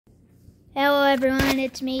Hello everyone,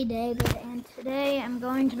 it's me, David, and today I'm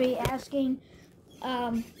going to be asking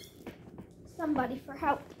somebody for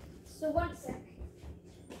help. So one sec.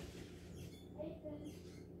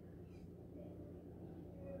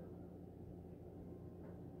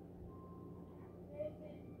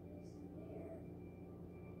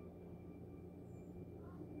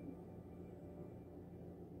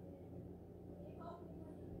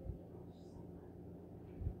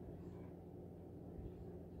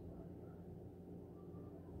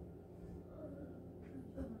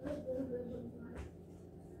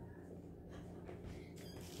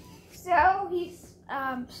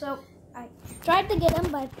 So I tried to get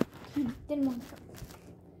him, but he didn't want to come.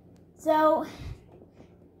 So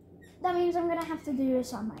that means I'm gonna have to do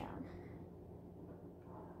this on my own.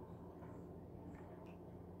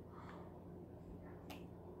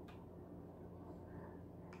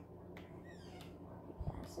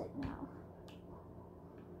 That's it now.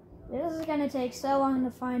 This is gonna take so long to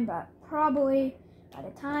find, but probably by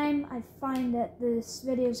the time I find it, this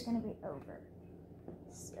video is gonna be over.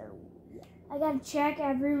 So yeah. I gotta check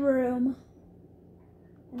every room.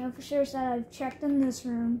 I know for sure that I've checked in this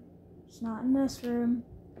room. It's not in this room.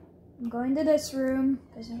 I'm going to this room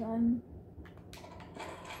because I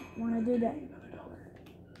want to do that.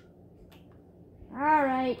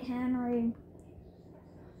 Alright, Henry.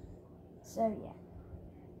 So yeah.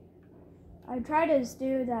 I try to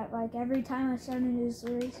do that like every time I start a new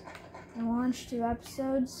series. I launch 2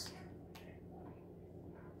 episodes.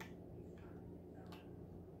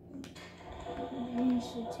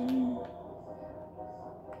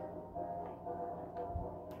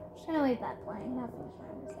 Just gonna leave that playing. Nothing's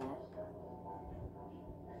wrong with that.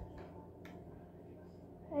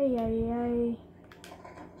 Hey.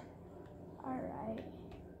 Alright.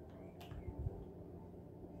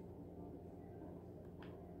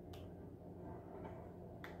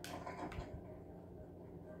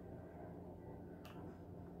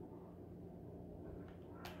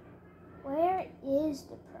 Where is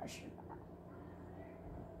the pressure valve?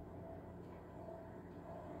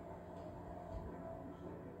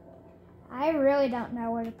 I really don't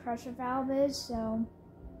know where the pressure valve is, so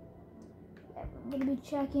I'm going to be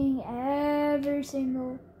checking every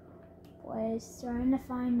single place, trying to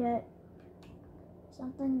find it.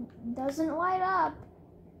 Something doesn't light up.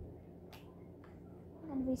 I'm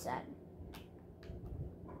going to be sad.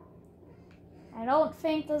 I don't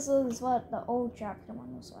think this is what the old chapter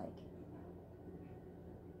one was like.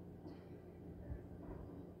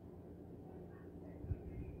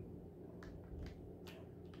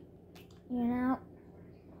 You know?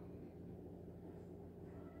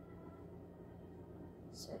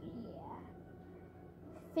 So yeah.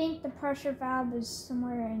 I think the pressure valve is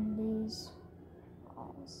somewhere in these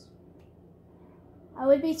halls. I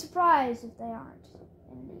would be surprised if they aren't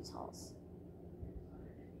in these halls.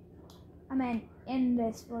 I mean, in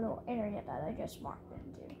this little area that I just walked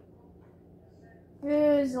into.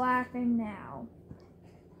 Who's laughing now?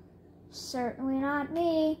 Certainly not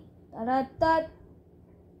me. Da-da-da.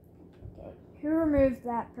 Okay, who removed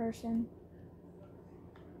that person?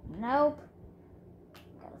 Nope.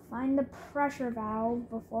 Gotta find the pressure valve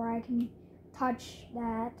before I can touch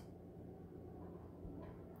that.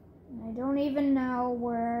 And I don't even know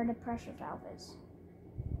where the pressure valve is.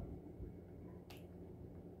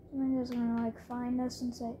 Somebody's gonna like find us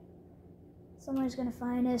and say, somebody's gonna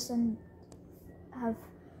find us and have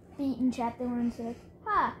beaten chapter 1 and say,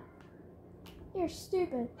 ha! You're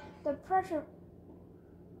stupid. The pressure.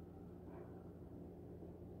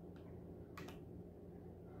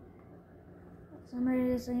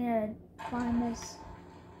 Somebody's gonna find us.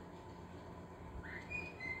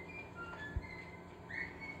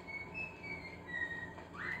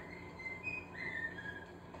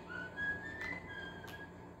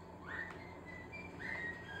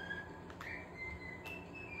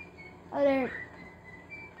 Oh, there.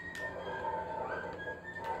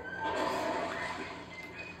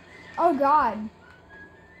 Oh, God.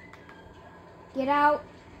 Get out.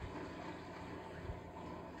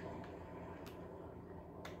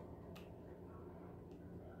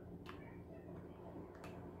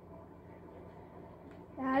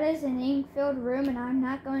 That is an ink-filled room, and I'm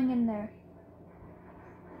not going in there.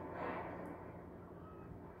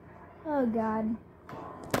 Oh, God.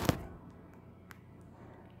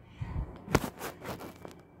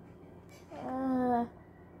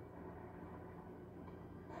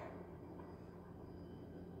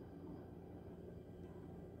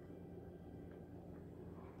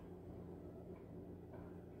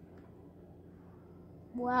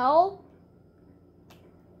 Well,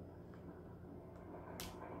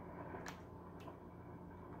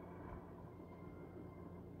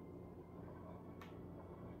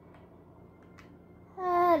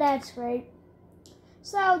 that's great.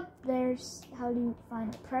 So, there's how do you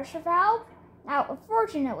find a pressure valve. Now,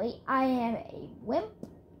 unfortunately, I am a wimp,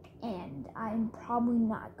 and I'm probably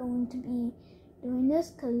not going to be doing this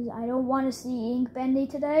because I don't want to see ink Bendy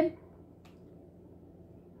today.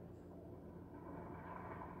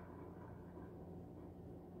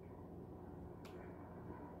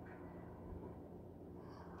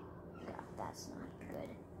 God, that's not good.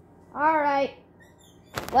 Alright.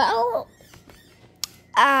 Well,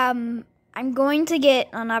 I'm going to get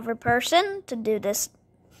another person to do this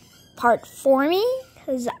part for me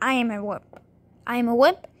because I am a wimp. I am a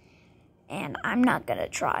wimp, and I'm not gonna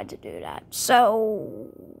try to do that. So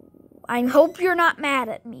I hope you're not mad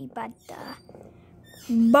at me, but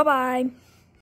bye-bye.